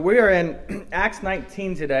We are in Acts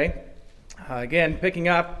 19 today. Again, picking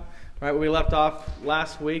up right where we left off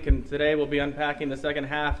last week, and today we'll be unpacking the second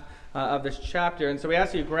half of this chapter. And so we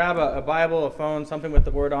ask you to grab a Bible, a phone, something with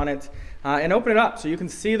the Word on it, and open it up so you can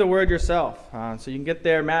see the Word yourself. So you can get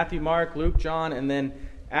there, Matthew, Mark, Luke, John, and then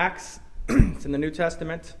Acts. It's in the New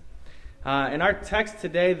Testament. In our text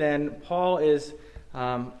today, then,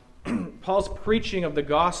 Paul's preaching of the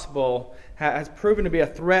gospel has proven to be a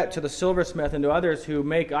threat to the silversmith and to others who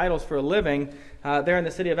make idols for a living there in the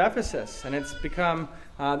city of Ephesus. And it's become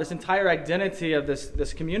this entire identity of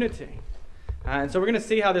this community. And so we're going to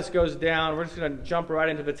see how this goes down. We're just going to jump right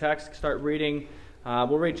into the text, start reading.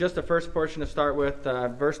 We'll read just the first portion to start with,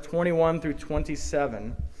 verse 21 through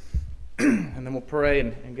 27. And then we'll pray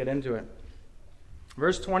and get into it.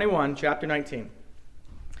 Verse 21, chapter 19.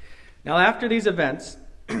 Now after these events,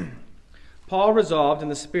 Paul resolved in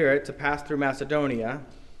the Spirit to pass through Macedonia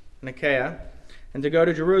and Achaia and to go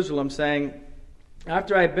to Jerusalem, saying,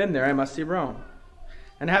 after I have been there, I must see Rome.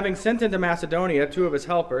 And having sent into Macedonia two of his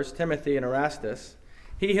helpers, Timothy and Erastus,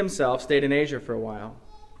 he himself stayed in Asia for a while.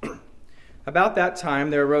 About that time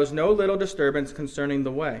there arose no little disturbance concerning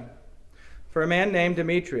the way. For a man named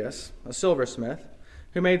Demetrius, a silversmith,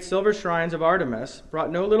 who made silver shrines of Artemis,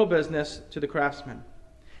 brought no little business to the craftsmen.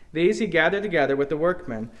 These he gathered together with the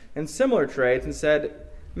workmen in similar trades and said,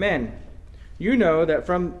 men, you know that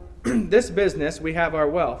from this business we have our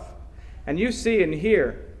wealth. And you see and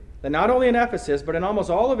hear that not only in Ephesus, but in almost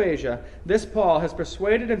all of Asia, this Paul has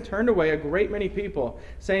persuaded and turned away a great many people,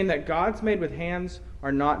 saying that gods made with hands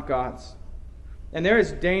are not gods. And there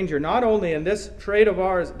is danger not only in this trade of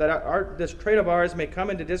ours, that this trade of ours may come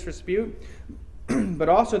into disrepute, but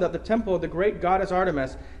also that the temple of the great goddess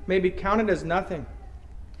Artemis may be counted as nothing,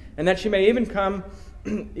 and that she may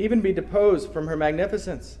even be deposed from her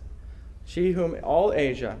magnificence, she whom all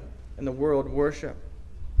Asia and the world worship.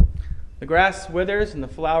 The grass withers and the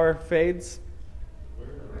flower fades.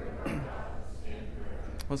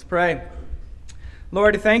 Let's pray.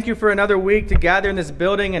 Lord, thank you for another week to gather in this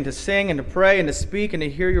building and to sing and to pray and to speak and to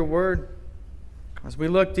hear your word. As we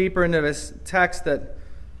look deeper into this text that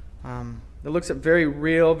looks at very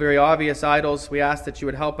real, very obvious idols, we ask that you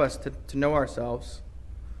would help us to know ourselves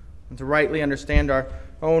and to rightly understand our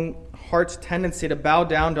own heart's tendency to bow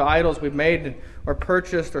down to idols we've made or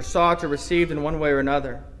purchased or sought or received in one way or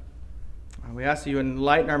another. We ask that you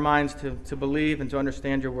enlighten our minds to believe and to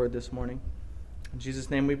understand your word this morning. In Jesus'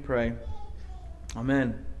 name we pray.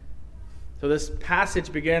 Amen. So this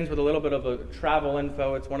passage begins with a little bit of a travel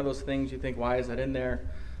info. It's one of those things you think, why is that in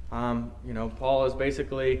there? Paul is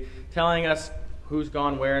basically telling us who's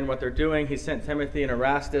gone where and what they're doing. He sent Timothy and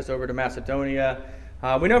Erastus over to Macedonia.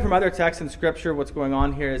 We know from other texts in Scripture what's going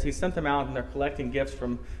on here is he sent them out and they're collecting gifts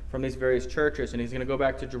from these various churches, and he's going to go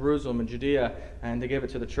back to Jerusalem and Judea and to give it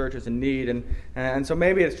to the churches in need. And so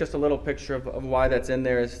maybe it's just a little picture of why that's in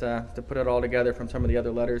there is to put it all together from some of the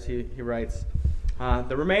other letters he writes.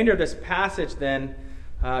 The remainder of this passage then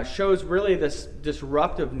shows really this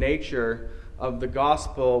disruptive nature of the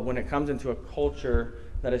gospel when it comes into a culture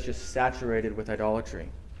that is just saturated with idolatry.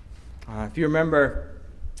 If you remember,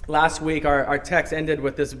 last week our text ended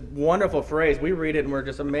with this wonderful phrase. We read it and we're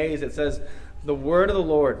just amazed. It says, the word of the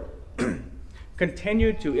Lord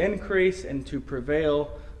continued to increase and to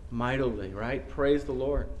prevail mightily, right? Praise the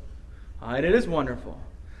Lord. And it is wonderful.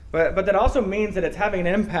 But that also means that it's having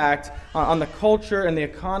an impact on the culture and the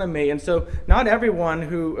economy. And so not everyone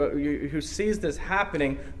who sees this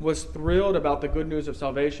happening was thrilled about the good news of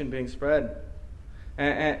salvation being spread.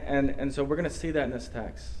 And so we're going to see that in this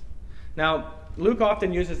text. Now, Luke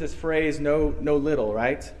often uses this phrase, no little,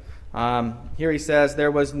 right? Here he says,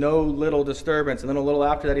 there was no little disturbance. And then a little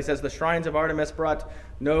after that he says, the shrines of Artemis brought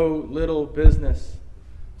no little business.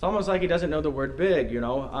 It's almost like he doesn't know the word big,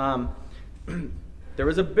 There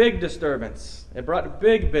was a big disturbance. It brought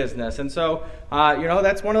big business. And so,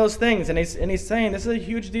 that's one of those things. And he's saying this is a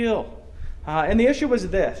huge deal. And the issue was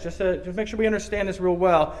this, just to make sure we understand this real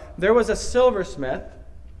well. There was a silversmith.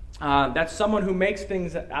 That's someone who makes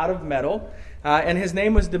things out of metal. And his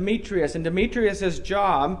name was Demetrius. And Demetrius'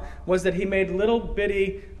 job was that he made little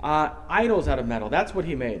bitty idols out of metal. That's what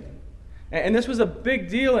he made. And this was a big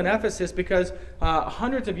deal in Ephesus because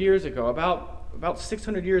hundreds of years ago, about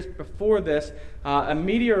 600 years before this, a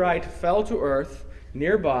meteorite fell to earth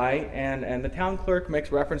nearby, and the town clerk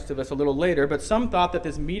makes reference to this a little later, but some thought that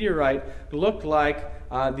this meteorite looked like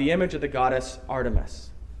the image of the goddess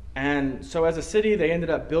Artemis. And so as a city, they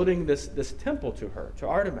ended up building this temple to her, to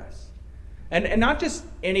Artemis. And not just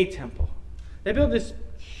any temple. They built this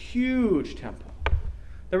huge temple.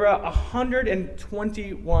 There were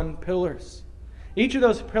 121 pillars. Each of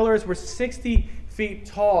those pillars were 60 feet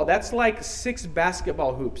tall. That's like 6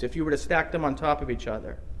 basketball hoops if you were to stack them on top of each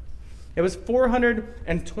other. It was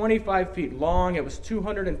 425 feet long. It was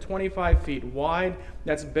 225 feet wide.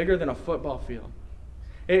 That's bigger than a football field.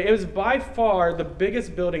 It was by far the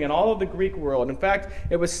biggest building in all of the Greek world. In fact,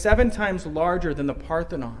 it was 7 times larger than the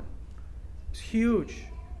Parthenon. It was huge.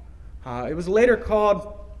 It was later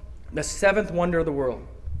called the 7th wonder of the world.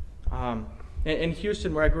 In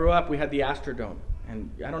Houston, where I grew up, we had the Astrodome. And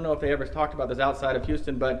I don't know if they ever talked about this outside of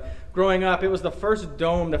Houston, but growing up, it was the first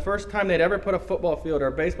dome, the first time they'd ever put a football field or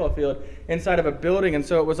a baseball field inside of a building. And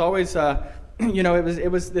so it was always,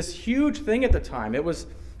 it was this huge thing at the time. It was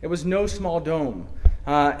no small dome.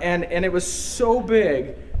 And it was so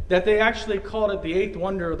big that they actually called it the 8th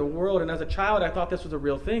wonder of the world. And as a child, I thought this was a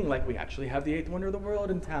real thing, like we actually have the 8th wonder of the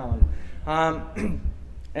world in town.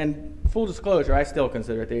 And full disclosure, I still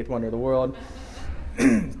consider it the 8th wonder of the world.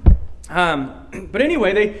 But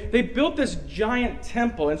anyway, they built this giant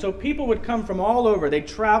temple, and so people would come from all over. They'd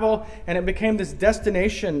travel, and it became this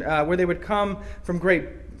destination where they would come from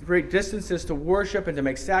great distances to worship and to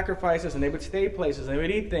make sacrifices, and they would stay places, and they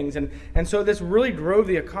would eat things, and so this really drove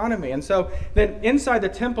the economy. And so then inside the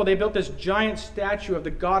temple, they built this giant statue of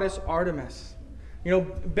the goddess Artemis.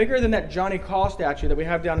 Bigger than that Johnny Call statue that we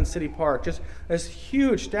have down in City Park, just this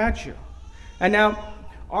huge statue. And now,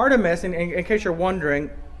 Artemis, in case you're wondering,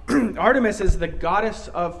 Artemis is the goddess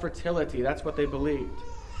of fertility. That's what they believed.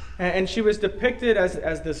 And she was depicted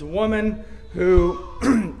as this woman who,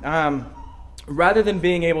 rather than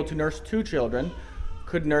being able to nurse 2 children,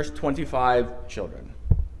 could nurse 25 children,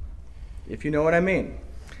 if you know what I mean.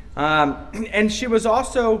 And she was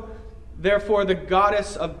also, therefore, the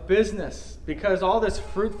goddess of business, because all this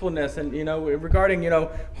fruitfulness and, regarding,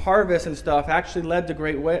 harvest and stuff actually led to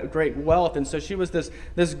great wealth. And so she was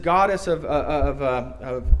this goddess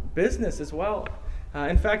of business as well.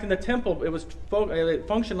 In fact, in the temple, it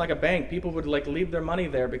functioned like a bank. People would leave their money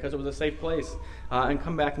there because it was a safe place and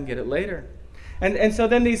come back and get it later. And so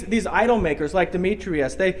then these idol makers like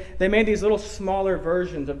Demetrius, they made these little smaller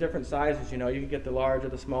versions of different sizes. You can get the large or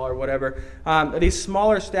the small or whatever. These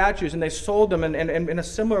smaller statues, and they sold them in a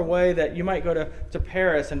similar way that you might go to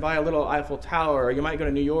Paris and buy a little Eiffel Tower, or you might go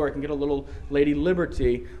to New York and get a little Lady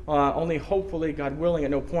Liberty. Only hopefully, God willing, at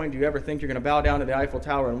no point do you ever think you're going to bow down to the Eiffel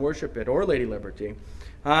Tower and worship it, or Lady Liberty.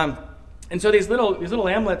 And so these little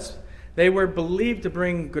amulets, they were believed to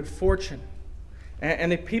bring good fortune.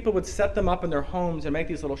 And the people would set them up in their homes and make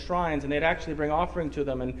these little shrines, and they'd actually bring offering to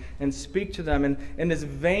them and speak to them in this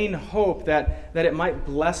vain hope that it might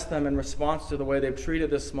bless them in response to the way they've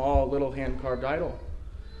treated this small little hand-carved idol.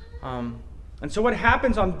 And so what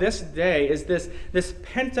happens on this day is this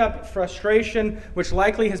pent-up frustration, which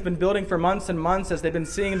likely has been building for months and months as they've been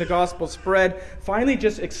seeing the gospel spread, finally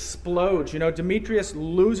just explodes. Demetrius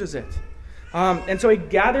loses it. And so he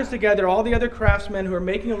gathers together all the other craftsmen who are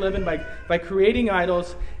making a living by creating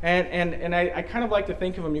idols, and I kind of like to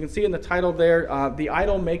think of them. You can see in the title there, the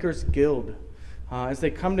Idol Makers Guild, as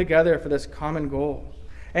they come together for this common goal.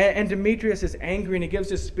 And Demetrius is angry, and he gives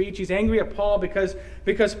his speech. He's angry at Paul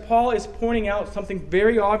because Paul is pointing out something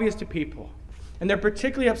very obvious to people. And they're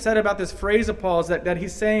particularly upset about this phrase of Paul's that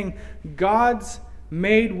he's saying, gods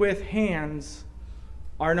made with hands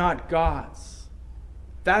are not gods.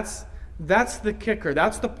 That's the kicker.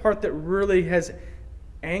 That's the part that really has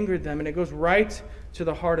angered them. And it goes right to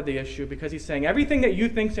the heart of the issue, because he's saying everything that you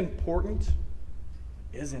think's important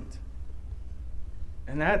isn't.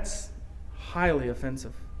 And that's highly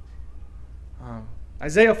offensive.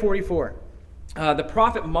 Isaiah 44. The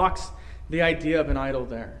prophet mocks the idea of an idol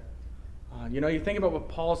there. You think about what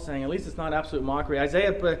Paul's saying. At least it's not absolute mockery.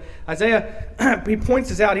 Isaiah, he points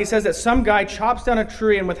this out. He says that some guy chops down a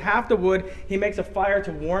tree, and with half the wood, he makes a fire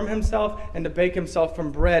to warm himself and to bake himself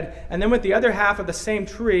from bread. And then with the other half of the same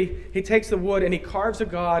tree, he takes the wood and he carves a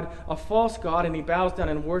god, a false god, and he bows down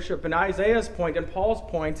in worship. And Isaiah's point and Paul's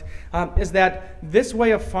point is that this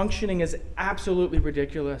way of functioning is absolutely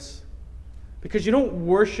ridiculous, because you don't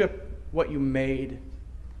worship what you made.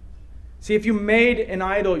 See, if you made an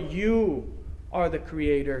idol, you are the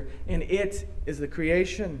creator, and it is the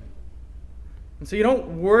creation. And so you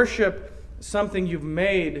don't worship something you've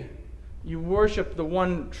made. You worship the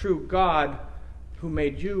one true God who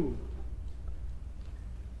made you.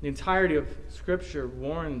 The entirety of Scripture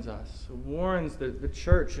warns us, warns the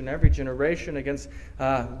church in every generation against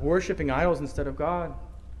worshiping idols instead of God.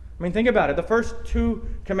 I mean, think about it. The first 2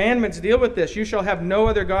 commandments deal with this. You shall have no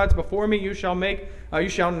other gods before me. You shall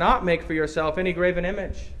not make for yourself any graven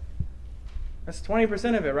image. That's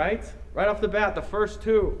 20% of it, right? Right off the bat, the first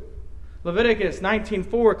 2. Leviticus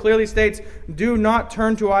 19:4 clearly states, do not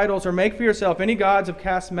turn to idols or make for yourself any gods of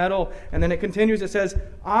cast metal. And then it continues, it says,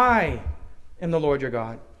 I am the Lord your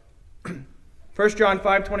God. 1 John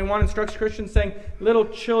 5:21 instructs Christians saying, little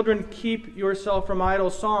children, keep yourself from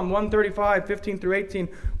idols. Psalm 135:15-18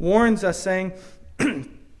 warns us saying,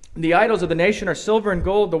 the idols of the nation are silver and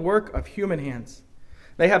gold, the work of human hands.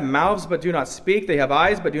 They have mouths but do not speak. They have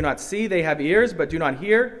eyes but do not see. They have ears but do not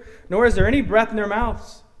hear. Nor is there any breath in their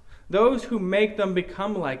mouths. Those who make them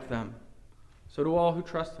become like them. So do all who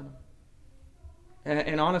trust in them.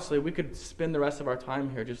 And honestly, we could spend the rest of our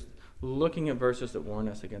time here just looking at verses that warn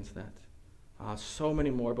us against that. So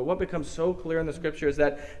many more. But what becomes so clear in the Scripture is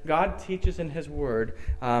that God teaches in His Word.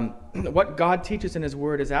 What God teaches in His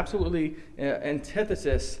Word is absolutely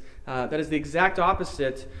antithesis. That is the exact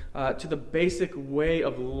opposite to the basic way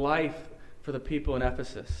of life for the people in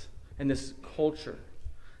Ephesus, in this culture.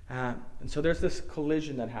 And so there's this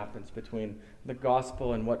collision that happens between the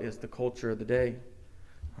gospel and what is the culture of the day.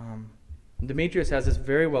 Demetrius has this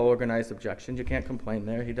very well-organized objection. You can't complain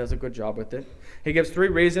there. He does a good job with it. He gives 3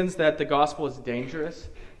 reasons that the gospel is dangerous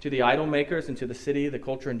to the idol makers and to the city, the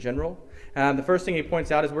culture in general. The first thing he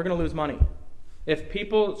points out is we're going to lose money. If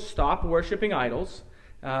people stop worshiping idols,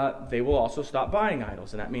 they will also stop buying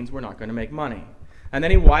idols, and that means we're not going to make money. And then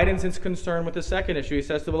he widens his concern with the second issue. He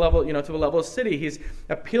says to the level of city, he's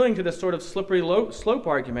appealing to this sort of slippery slope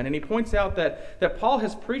argument, and he points out that Paul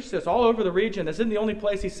has preached this all over the region. This isn't the only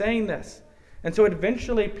place he's saying this. And so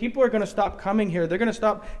eventually people are going to stop coming here. They're going to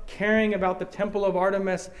stop caring about the temple of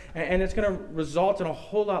Artemis, and it's going to result in a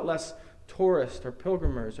whole lot less tourists or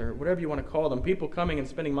pilgrimers or whatever you want to call them, people coming and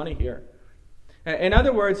spending money here. In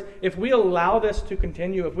other words, if we allow this to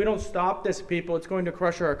continue, if we don't stop this, people, it's going to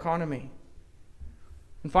crush our economy.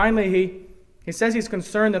 And finally, he says he's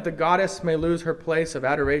concerned that the goddess may lose her place of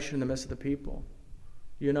adoration in the midst of the people.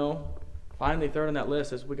 Finally, third on that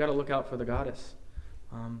list is we got to look out for the goddess.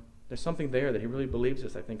 There's something there that he really believes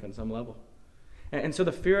this, I think, on some level. And so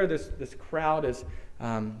the fear of this crowd is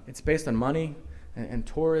it's based on money and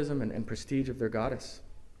tourism and prestige of their goddess.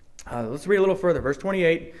 Let's read a little further. Verse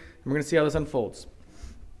 28, and we're going to see how this unfolds.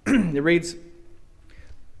 It reads,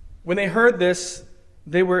 when they heard this,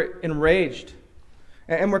 they were enraged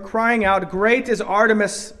and were crying out, great is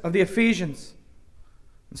Artemis of the Ephesians.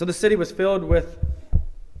 And so the city was filled with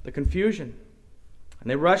the confusion. And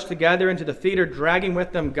they rushed together into the theater, dragging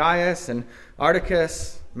with them Gaius and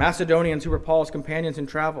Aristarchus, Macedonians who were Paul's companions in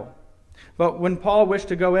travel. But when Paul wished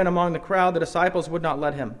to go in among the crowd, the disciples would not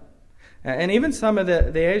let him. And even some of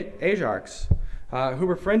the Asiarchs, who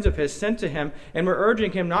were friends of his, sent to him and were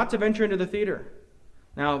urging him not to venture into the theater.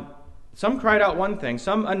 Now, some cried out one thing,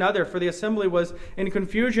 some another, for the assembly was in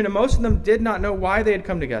confusion, and most of them did not know why they had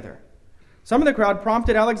come together. Some of the crowd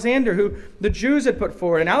prompted Alexander, who the Jews had put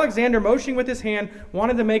forward, and Alexander, motioning with his hand,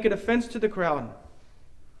 wanted to make a defense to the crowd.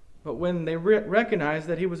 But when they recognized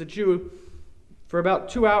that he was a Jew, for about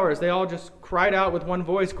 2 hours, they all just cried out with one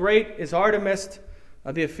voice, great is Artemis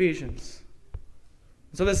of the Ephesians.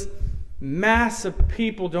 So this mass of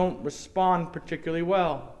people don't respond particularly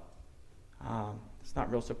well. It's not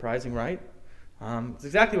real surprising, right? It's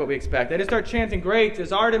exactly what we expect. They just start chanting, great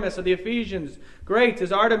is Artemis of the Ephesians. Great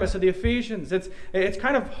is Artemis of the Ephesians. It's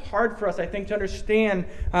kind of hard for us, I think, to understand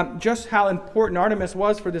just how important Artemis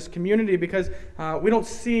was for this community because we don't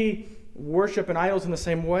see worship and idols in the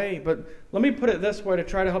same way. But let me put it this way to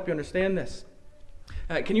try to help you understand this.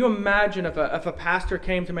 Can you imagine if a pastor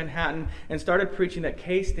came to Manhattan and started preaching that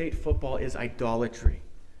K-State football is idolatry?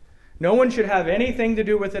 No one should have anything to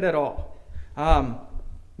do with it at all.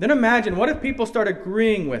 Then imagine, what if people started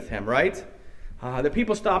agreeing with him, right? That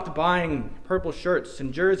people stopped buying purple shirts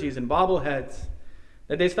and jerseys and bobbleheads.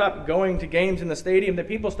 That they stopped going to games in the stadium. That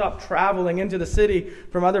people stopped traveling into the city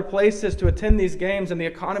from other places to attend these games, and the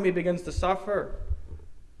economy begins to suffer.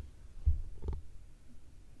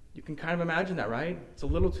 You can kind of imagine that, right? It's a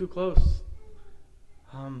little too close.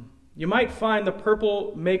 You might find the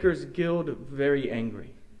Purple Makers Guild very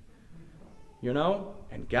angry.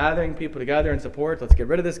 And gathering people together in support. Let's get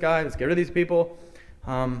rid of this guy. Let's get rid of these people.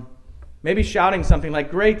 Maybe shouting something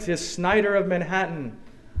like, great is Snyder of Manhattan.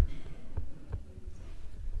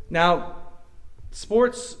 Now,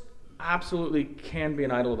 sports absolutely can be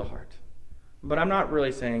an idol of the heart. But I'm not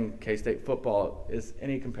really saying K-State football is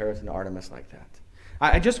any comparison to Artemis like that.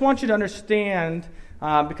 I just want you to understand,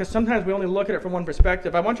 because sometimes we only look at it from one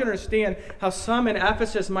perspective, I want you to understand how some in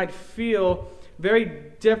Ephesus might feel very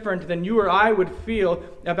different than you or I would feel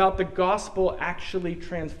about the gospel actually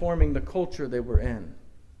transforming the culture they were in.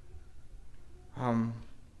 And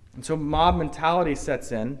so mob mentality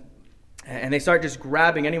sets in. And they start just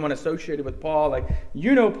grabbing anyone associated with Paul, like,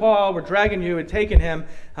 you know Paul, we're dragging you and taking him.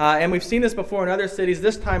 And we've seen this before in other cities.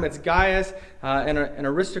 This time it's Gaius and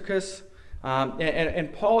Aristarchus.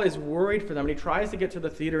 And Paul is worried for them. And he tries to get to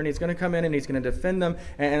the theater, and he's going to come in and he's going to defend them.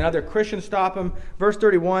 And other Christians stop him. Verse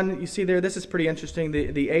 31, you see there, this is pretty interesting.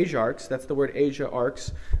 The Asiarchs, that's the word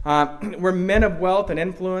Asia-archs, were men of wealth and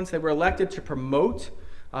influence. They were elected to promote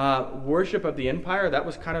worship of the empire. That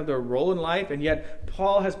was kind of their role in life, and yet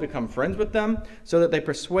Paul has become friends with them so that they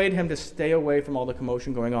persuade him to stay away from all the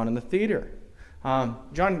commotion going on in the theater.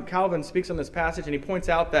 John Calvin speaks on this passage, and he points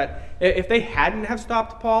out that if they hadn't have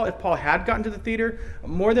stopped Paul, if Paul had gotten to the theater,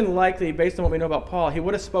 more than likely, based on what we know about Paul, he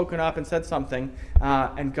would have spoken up and said something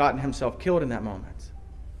and gotten himself killed in that moment.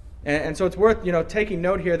 And so it's worth taking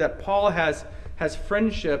note here that Paul has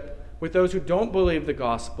friendship with those who don't believe the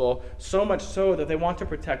gospel, so much so that they want to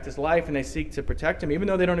protect his life and they seek to protect him, even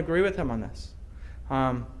though they don't agree with him on this.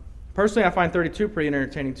 Personally, I find 32 pretty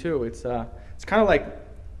entertaining too. It's kind of like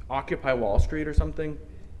Occupy Wall Street or something.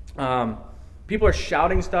 People are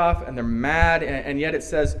shouting stuff and they're mad, and yet it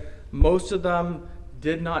says most of them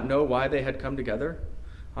did not know why they had come together.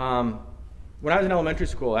 When I was in elementary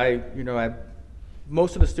school,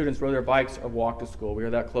 most of the students rode their bikes or walked to school. We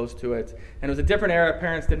were that close to it. And it was a different era.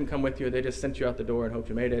 Parents didn't come with you. They just sent you out the door and hoped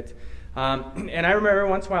you made it. And I remember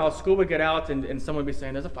once in a while, school would get out and someone would be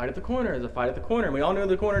saying, there's a fight at the corner, there's a fight at the corner. And we all knew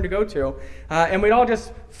the corner to go to. And we'd all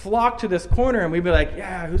just flock to this corner and we'd be like,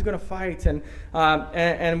 yeah, who's going to fight?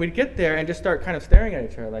 And we'd get there and just start kind of staring at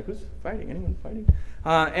each other like, who's fighting? Anyone fighting?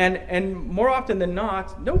 And more often than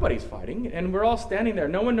not, nobody's fighting. And we're all standing there.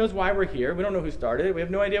 No one knows why we're here. We don't know who started it. We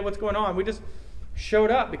have no idea what's going on. We just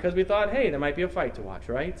showed up because we thought, hey, there might be a fight to watch,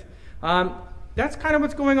 right? That's kind of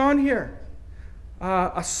what's going on here.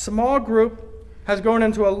 A small group has grown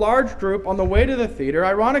into a large group on the way to the theater.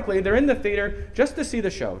 Ironically, they're in the theater just to see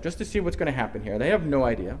the show, just to see what's going to happen here. They have no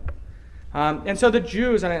idea. And so the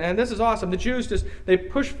Jews, and this is awesome, the Jews they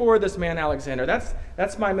push forward this man Alexander.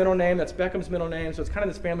 That's my middle name, that's Beckham's middle name, so it's kind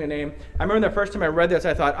of this family name. I remember the first time I read this,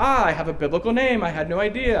 I thought, I have a biblical name, I had no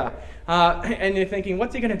idea. And you're thinking,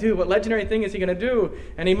 what's he going to do? What legendary thing is he going to do?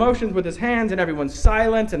 And he motions with his hands, and everyone's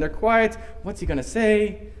silent, and they're quiet. What's he going to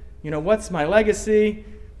say? What's my legacy?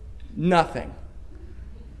 Nothing.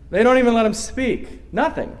 They don't even let him speak.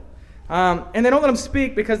 Nothing. And they don't let him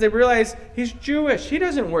speak because they realize he's Jewish. He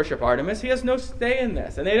doesn't worship Artemis. He has no stay in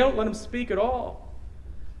this. And they don't let him speak at all.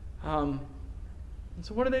 And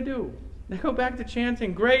so what do? They go back to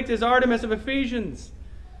chanting, great is Artemis of Ephesians.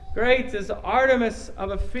 Great is Artemis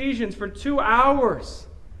of Ephesians for 2 hours.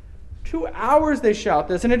 2 hours they shout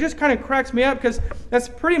this. And it just kind of cracks me up because that's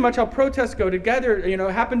pretty much how protests go together,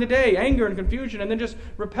 happen today. Anger and confusion and then just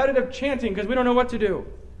repetitive chanting because we don't know what to do.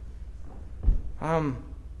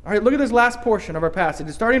 All right, look at this last portion of our passage.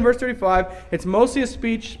 It's starting in verse 35. It's mostly a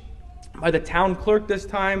speech by the town clerk this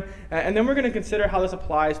time. And then we're going to consider how this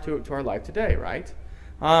applies to our life today, right?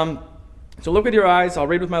 So look with your eyes. I'll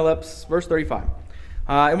read with my lips. Verse 35.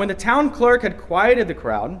 And when the town clerk had quieted the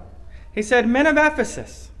crowd, he said, Men of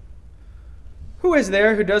Ephesus, who is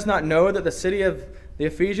there who does not know that the city of the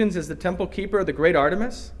Ephesians is the temple keeper of the great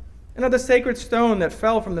Artemis, and of the sacred stone that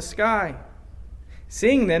fell from the sky?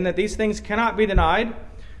 Seeing then that these things cannot be denied,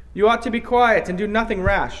 you ought to be quiet and do nothing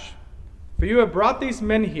rash. For you have brought these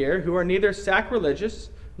men here who are neither sacrilegious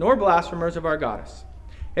nor blasphemers of our goddess.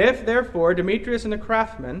 If, therefore, Demetrius and the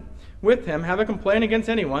craftsmen with him have a complaint against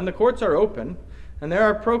anyone, the courts are open, and there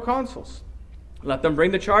are proconsuls. Let them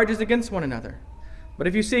bring the charges against one another. But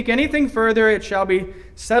if you seek anything further, it shall be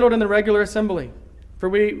settled in the regular assembly. For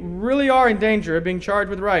we really are in danger of being charged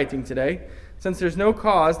with rioting today, since there's no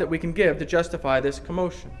cause that we can give to justify this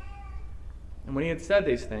commotion. And when he had said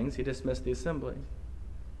these things, he dismissed the assembly.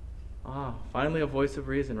 Finally a voice of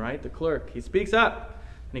reason, right? The clerk. He speaks up,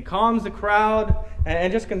 and he calms the crowd,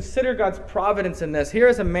 and just consider God's providence in this. Here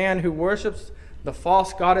is a man who worships the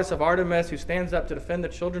false goddess of Artemis, who stands up to defend the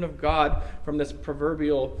children of God from this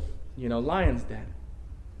proverbial, lion's den.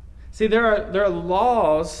 See, there are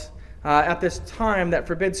laws at this time that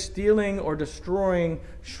forbid stealing or destroying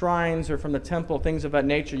shrines or from the temple, things of that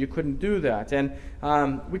nature. You couldn't do that. And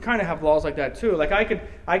we kind of have laws like that too. Like I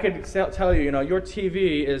could tell you, your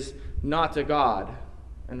TV is not a god.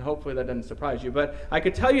 And hopefully that doesn't surprise you. But I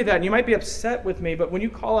could tell you that, and you might be upset with me, but when you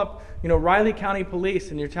call up, Riley County Police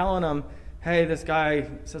and you're telling them, hey, this guy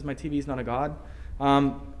says my TV is not a god,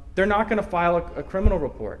 they're not going to file a criminal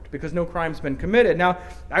report because no crime's been committed. Now,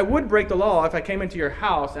 I would break the law if I came into your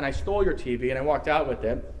house and I stole your TV and I walked out with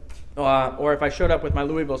it. Or if I showed up with my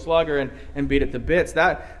Louisville Slugger and beat it to bits,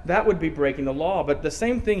 that would be breaking the law. But the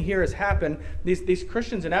same thing here has happened. These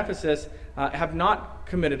Christians in Ephesus have not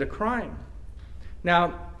committed a crime.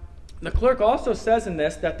 Now, the clerk also says in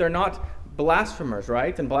this that they're not blasphemers,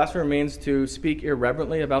 right? And blasphemer means to speak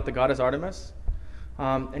irreverently about the goddess Artemis.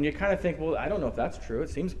 And you kind of think, well, I don't know if that's true. It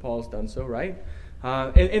seems Paul's done so, right?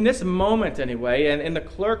 In this moment, anyway, and in the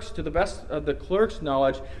clerks, to the best of the clerk's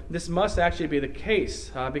knowledge, this must actually be the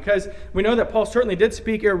case, because we know that Paul certainly did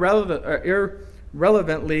speak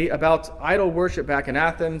irrelevantly about idol worship back in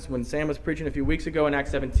Athens when Sam was preaching a few weeks ago in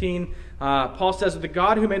Acts 17. Paul says, "The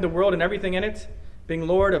God who made the world and everything in it, being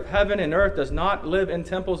Lord of heaven and earth, does not live in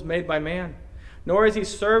temples made by man, nor is he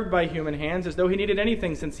served by human hands as though he needed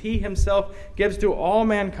anything, since he himself gives to all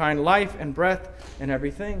mankind life and breath and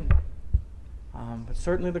everything." But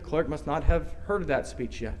certainly the clerk must not have heard that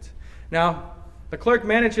speech yet. Now, the clerk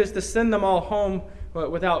manages to send them all home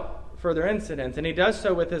without further incident, and he does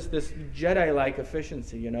so with this Jedi-like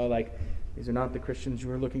efficiency, like, these are not the Christians you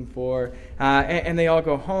were looking for, and they all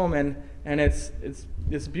go home, and it's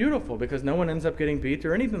beautiful because no one ends up getting beat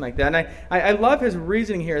or anything like that. And I love his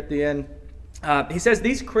reasoning here at the end. He says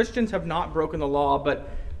these Christians have not broken the law, but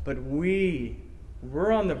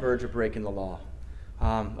we're on the verge of breaking the law.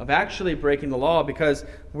 Of actually breaking the law because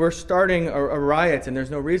we're starting a riot and there's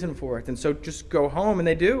no reason for it. And so just go home, and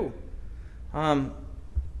they do.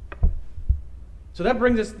 So that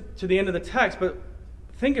brings us to the end of the text, but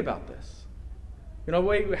think about this.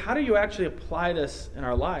 How do you actually apply this in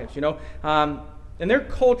our lives? In their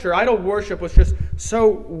culture, idol worship was just so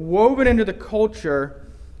woven into the culture,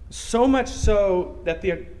 so much so that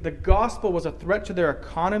the gospel was a threat to their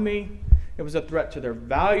economy. It was a threat to their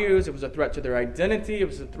values. It was a threat to their identity. It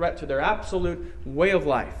was a threat to their absolute way of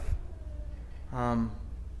life.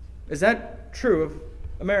 Is that true of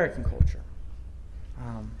American culture?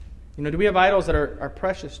 Do we have idols that are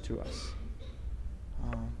precious to us?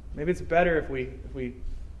 Maybe it's better if we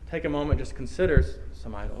take a moment just to consider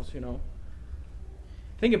some idols.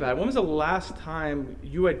 Think about it. When was the last time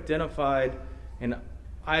you identified an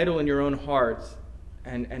idol in your own heart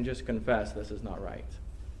and just confessed this is not right?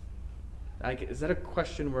 Is that a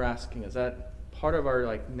question we're asking? Is that part of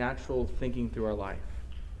our natural thinking through our life?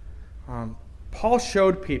 Paul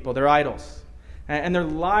showed people their idols, and their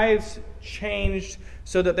lives changed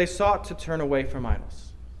so that they sought to turn away from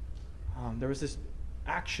idols. There was this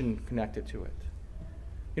action connected to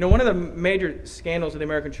it. One of the major scandals of the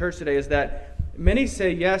American church today is that many say,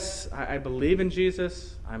 yes, I believe in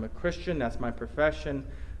Jesus, I'm a Christian, that's my profession,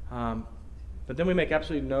 but then we make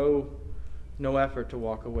absolutely no effort to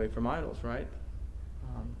walk away from idols, right?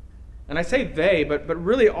 And I say they, but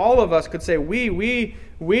really all of us could say we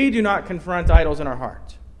do not confront idols in our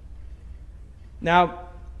heart. Now,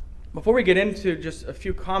 before we get into just a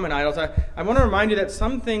few common idols, I want to remind you that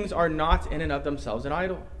some things are not in and of themselves an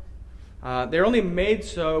idol. They're only made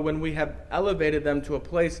so when we have elevated them to a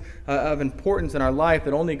place of importance in our life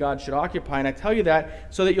that only God should occupy. And I tell you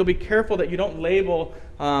that so that you'll be careful that you don't label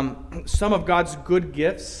some of God's good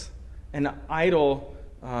gifts an idol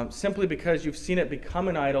simply because you've seen it become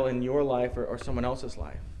an idol in your life or someone else's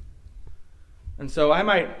life. And so I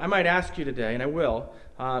might ask you today, and I will,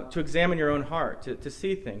 to examine your own heart, to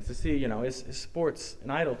see things, to see, is sports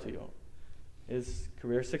an idol to you? Is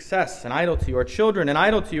career success an idol to you? Are children an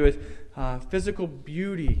idol to you? Is physical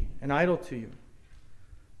beauty an idol to you?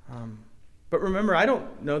 But remember, I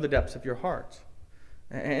don't know the depths of your heart.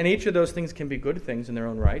 And each of those things can be good things in their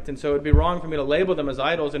own right. And so it would be wrong for me to label them as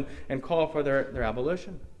idols and call for their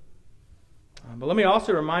abolition. But let me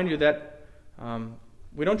also remind you that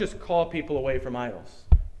we don't just call people away from idols.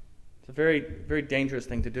 It's a very, very dangerous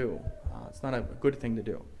thing to do. It's not a good thing to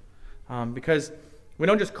do. Because we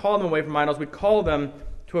don't just call them away from idols, we call them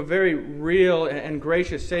to a very real and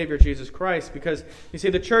gracious Savior, Jesus Christ. Because, you see,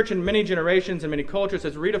 the church in many generations and many cultures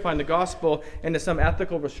has redefined the gospel into some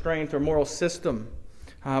ethical restraint or moral system.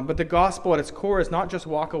 But the gospel at its core is not just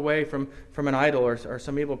walk away from an idol or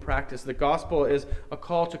some evil practice. The gospel is a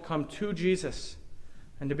call to come to Jesus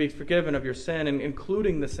and to be forgiven of your sin, and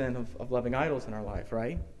including the sin of loving idols in our life,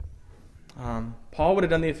 right? Paul would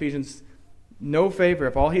have done the Ephesians no favor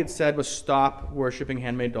if all he had said was stop worshiping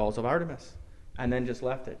handmade dolls of Artemis and then just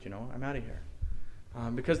left it, I'm out of here.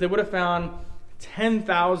 Because they would have found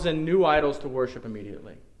 10,000 new idols to worship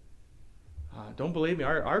immediately. Don't believe me,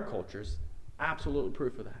 our culture's absolutely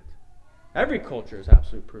proof of that. Every culture is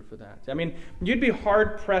absolute proof of that. I mean, you'd be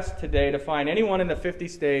hard-pressed today to find anyone in the 50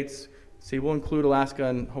 states, we'll include Alaska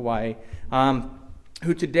and Hawaii,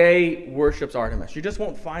 who today worships Artemis. You just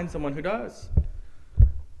won't find someone who does.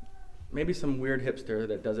 maybe some weird hipster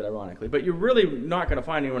that does it ironically, but you're really not going to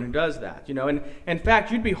find anyone who does that, And in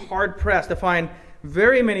fact, you'd be hard-pressed to find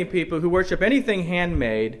very many people who worship anything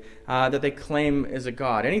handmade that they claim is a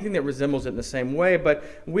god, anything that resembles it in the same way, but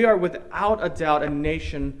we are without a doubt a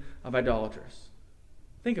nation of idolaters.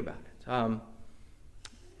 Think about it.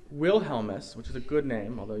 Wilhelmus, which is a good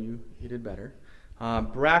name, although you did better,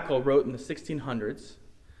 Brackle wrote in the 1600s,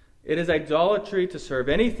 "It is idolatry to serve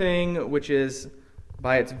anything which is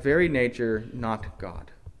by its very nature not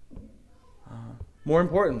God." More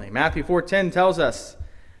importantly, Matthew 4:10 tells us,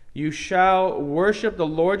 "You shall worship the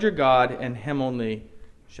Lord your God, and him only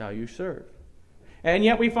shall you serve." And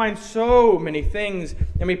yet we find so many things,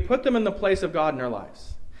 and we put them in the place of God in our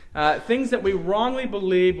lives. Things that we wrongly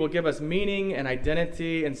believe will give us meaning and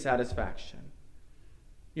identity and satisfaction.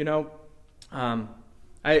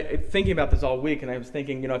 Thinking about this all week, and I was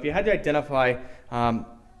thinking, if you had to identify,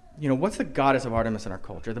 what's the goddess of Artemis in our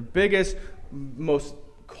culture? The biggest, most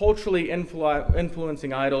culturally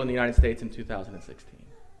influencing idol in the United States in 2016.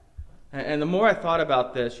 And the more I thought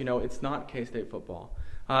about this, it's not K-State football.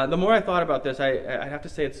 The more I thought about this, I'd have to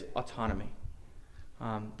say it's autonomy.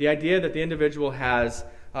 The idea that the individual has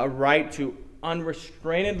a right to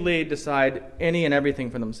unrestrainedly decide any and everything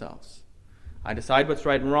for themselves. I decide what's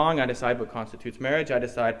right and wrong. I decide what constitutes marriage. I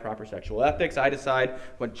decide proper sexual ethics. I decide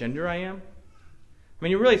what gender I am.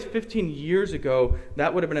 You realize 15 years ago,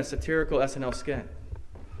 that would have been a satirical SNL skit.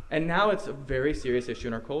 And now it's a very serious issue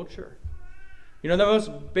in our culture. The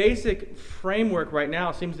most basic framework right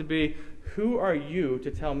now seems to be, who are you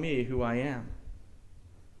to tell me who I am?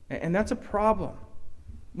 And that's a problem.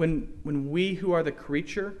 When we who are the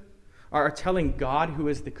creature are telling God, who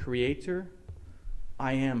is the creator,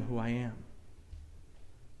 I am who I am.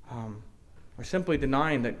 We're simply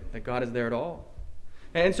denying that God is there at all.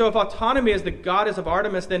 And so if autonomy is the goddess of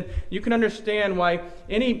Artemis, then you can understand why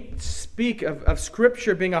any speak of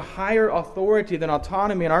Scripture being a higher authority than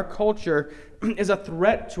autonomy in our culture is a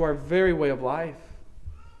threat to our very way of life.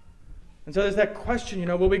 And so there's that question,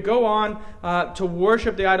 will we go on to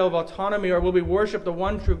worship the idol of autonomy, or will we worship the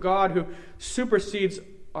one true God who supersedes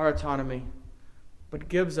our autonomy, but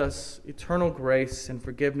gives us eternal grace and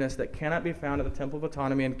forgiveness that cannot be found at the temple of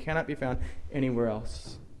autonomy and cannot be found anywhere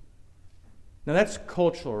else? Now that's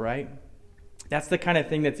cultural, right? That's the kind of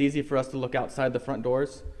thing that's easy for us to look outside the front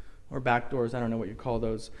doors or back doors, I don't know what you call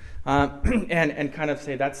those, and kind of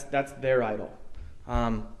say that's their idol.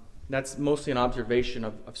 That's mostly an observation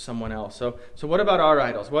of someone else. So what about our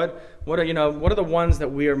idols? What are the ones that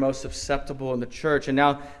we are most susceptible in the church? And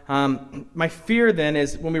now, my fear then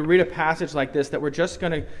is when we read a passage like this that we're just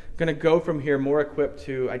going to go from here more equipped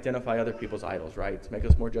to identify other people's idols, right? To make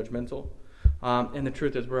us more judgmental. And the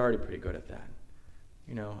truth is, we're already pretty good at that.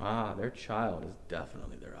 Their child is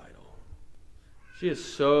definitely their idol. She is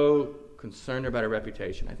so concerned about her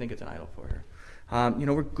reputation. I think it's an idol for her.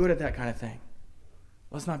 We're good at that kind of thing.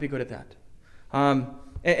 Let's not be good at that.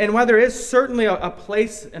 And while there is certainly a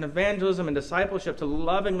place in evangelism and discipleship to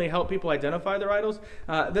lovingly help people identify their idols,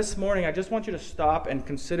 this morning I just want you to stop and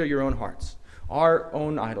consider your own hearts, our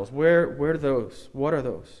own idols. Where are those? What are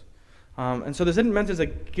those? And so this isn't meant as a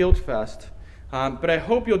guilt fest, but I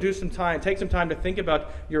hope you'll take some time to think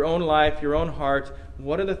about your own life, your own heart.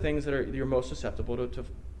 What are the things that you're most susceptible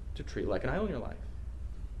to treat like an idol in your life?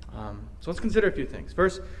 So let's consider a few things.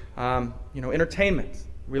 First, entertainment,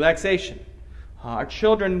 relaxation. Our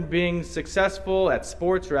children being successful at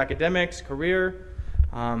sports or academics, career,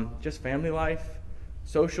 just family life,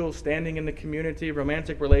 social standing in the community,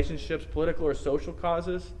 romantic relationships, political or social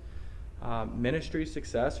causes, ministry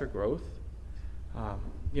success or growth.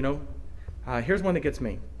 Here's one that gets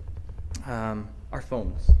me. Our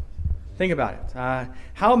phones. Think about it.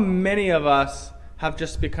 How many of us have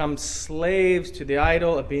just become slaves to the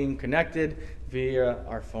idol of being connected via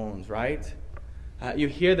our phones, right? You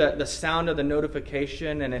hear the sound of the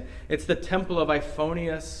notification, and it's the temple of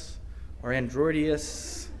Iphonius or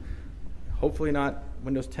Androidius, hopefully not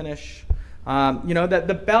Windows 10-ish. That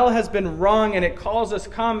the bell has been rung, and it calls us,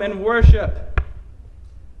 come and worship.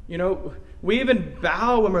 We even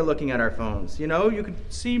bow when we're looking at our phones. You can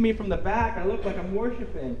see me from the back. I look like I'm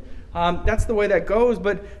worshiping. That's the way that goes.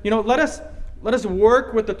 But, let us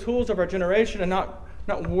work with the tools of our generation and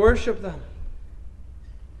not worship them.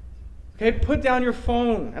 Okay, put down your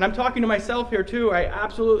phone. And I'm talking to myself here too. I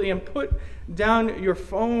absolutely am. Put down your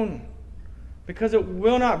phone, because it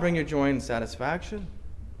will not bring you joy and satisfaction.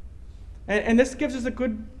 And this gives us a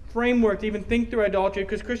good framework to even think through idolatry,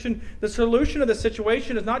 because Christian, the solution of the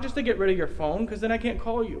situation is not just to get rid of your phone, because then I can't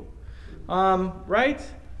call you. Right?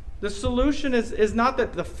 The solution is not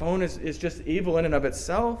that the phone is just evil in and of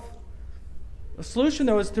itself. The solution,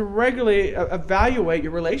 though, is to regularly evaluate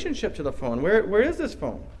your relationship to the phone. Where is this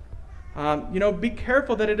phone? Be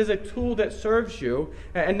careful that it is a tool that serves you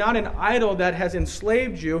and not an idol that has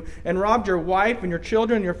enslaved you and robbed your wife and your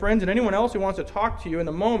children, your friends, and anyone else who wants to talk to you in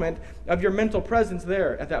the moment of your mental presence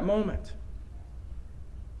there at that moment.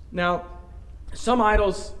 Now, some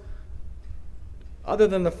idols, other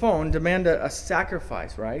than the phone, demand a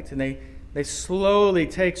sacrifice, right? And they slowly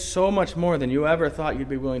take so much more than you ever thought you'd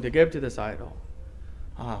be willing to give to this idol.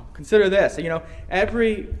 Consider this.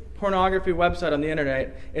 Every pornography website on the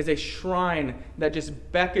internet is a shrine that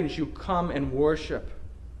just beckons you come and worship.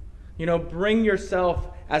 Bring yourself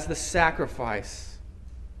as the sacrifice.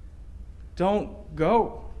 Don't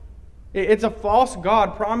go. It's a false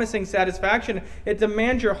god promising satisfaction. It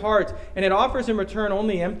demands your heart, and it offers in return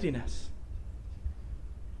only emptiness.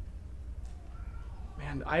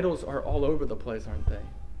 Man, idols are all over the place, aren't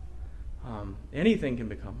they? Anything can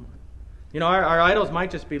become one. Our idols might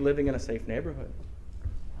just be living in a safe neighborhood.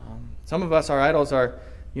 Some of us, our idols are,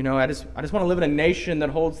 I just want to live in a nation that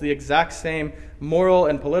holds the exact same moral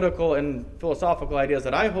and political and philosophical ideas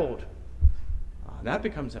that I hold. That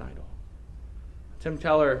becomes an idol. Tim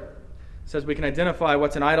Keller says we can identify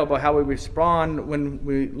what's an idol by how we respond when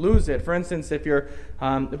we lose it. For instance, if your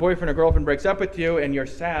boyfriend or girlfriend breaks up with you and you're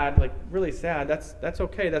sad, like really sad, that's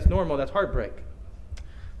okay, that's normal, that's heartbreak.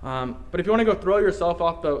 But if you want to go throw yourself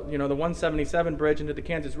off the 177 bridge into the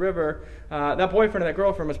Kansas River, that boyfriend or that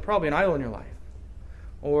girlfriend was probably an idol in your life.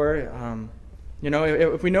 Or,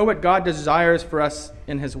 if we know what God desires for us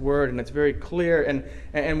in His Word, and it's very clear,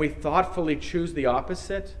 and we thoughtfully choose the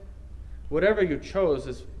opposite, whatever you chose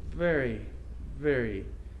is very, very,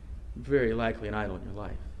 very likely an idol in your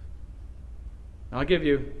life. Now, I'll give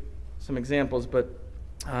you some examples, but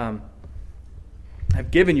I've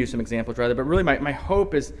given you some examples, rather, but really my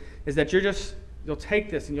hope is that you'll take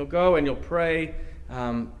this and you'll go and you'll pray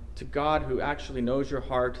to God who actually knows your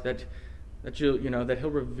heart, that He'll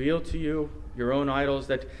reveal to you your own idols,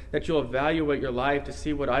 that you'll evaluate your life to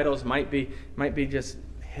see what idols might be just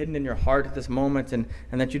hidden in your heart at this moment, and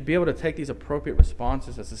that you'd be able to take these appropriate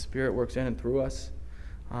responses as the Spirit works in and through us.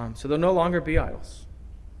 So they'll no longer be idols.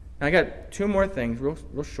 Now, I got two more things,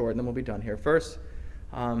 real short, and then we'll be done here. First,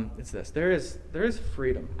 it's this. There is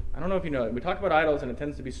freedom. I don't know if you know it. We talk about idols, and it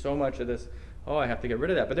tends to be so much of this, I have to get rid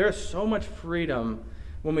of that. But there is so much freedom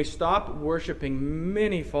when we stop worshiping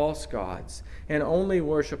many false gods and only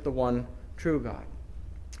worship the one true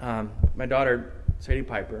God. My daughter, Sadie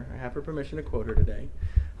Piper, I have her permission to quote her today,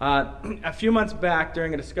 a few months back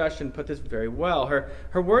during a discussion put this very well.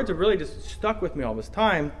 Her words have really just stuck with me all this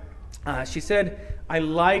time. She said, I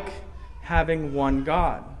like having one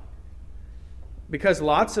God, because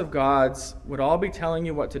lots of gods would all be telling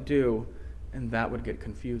you what to do, and that would get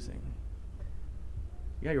confusing.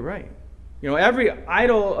 Yeah, you're right. Every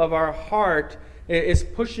idol of our heart is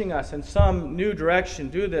pushing us in some new direction.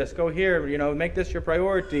 Do this, go here, make this your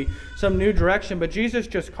priority, some new direction. But Jesus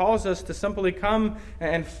just calls us to simply come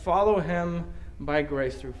and follow Him by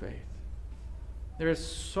grace through faith. There is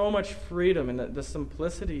so much freedom in the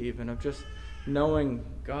simplicity even of just knowing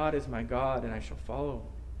God is my God and I shall follow.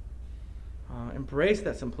 Embrace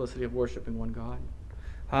that simplicity of worshiping one God.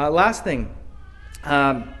 Last thing,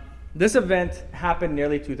 this event happened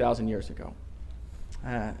nearly 2,000 years ago.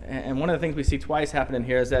 And one of the things we see twice happen in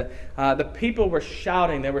here is that the people were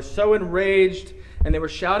shouting. They were so enraged, and they were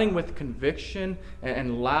shouting with conviction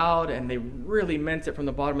and loud, and they really meant it from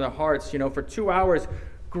the bottom of their hearts. For 2 hours,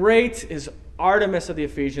 great is Artemis of the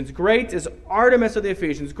Ephesians. Great is Artemis of the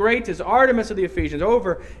Ephesians. Great is Artemis of the Ephesians,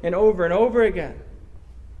 over and over and over again.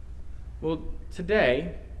 Well,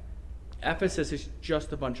 today, Ephesus is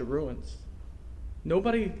just a bunch of ruins.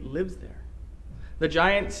 Nobody lives there. The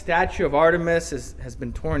giant statue of Artemis has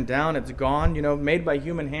been torn down. It's gone, made by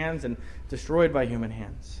human hands and destroyed by human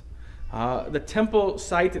hands. The temple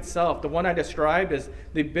site itself, the one I described as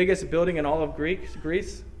the biggest building in all of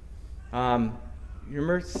Greece, you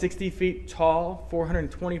remember 60 feet tall,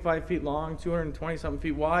 425 feet long, 220-something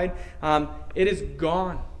feet wide. It is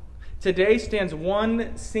gone. Today stands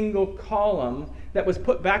one single column that was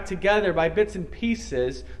put back together by bits and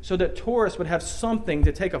pieces so that tourists would have something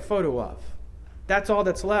to take a photo of. That's all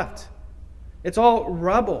that's left. It's all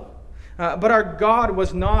rubble. But our God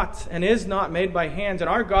was not and is not made by hands, and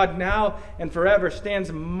our God now and forever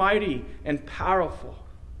stands mighty and powerful.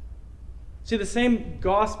 See, the same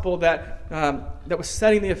gospel that was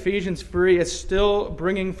setting the Ephesians free is still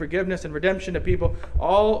bringing forgiveness and redemption to people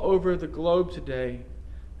all over the globe today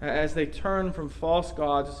as they turn from false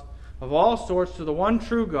gods of all sorts to the one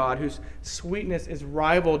true God whose sweetness is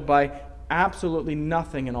rivaled by absolutely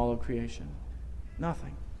nothing in all of creation.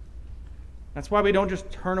 Nothing. That's why we don't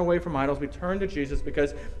just turn away from idols. We turn to Jesus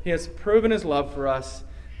because he has proven his love for us,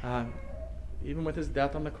 even with his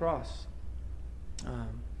death on the cross.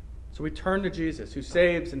 So we turn to Jesus, who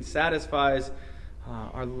saves and satisfies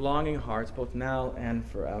our longing hearts, both now and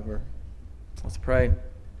forever. Let's pray.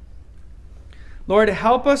 Lord,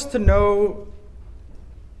 help us to know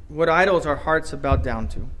what idols our hearts have bowed down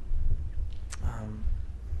to.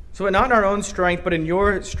 So that not in our own strength, but in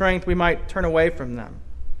your strength, we might turn away from them.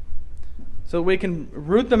 So that we can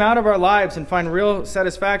root them out of our lives and find real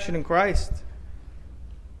satisfaction in Christ.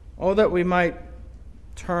 Oh, that we might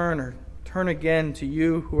turn again to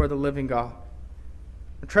you who are the living God.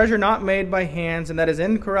 A treasure not made by hands, and that is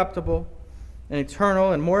incorruptible and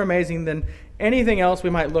eternal and more amazing than anything else we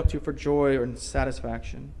might look to for joy or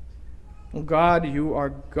satisfaction. Oh God, you are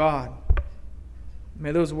God.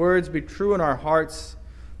 May those words be true in our hearts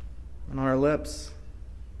and on our lips.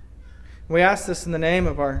 We ask this in the name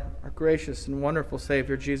of our gracious and wonderful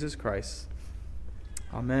Savior, Jesus Christ.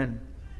 Amen.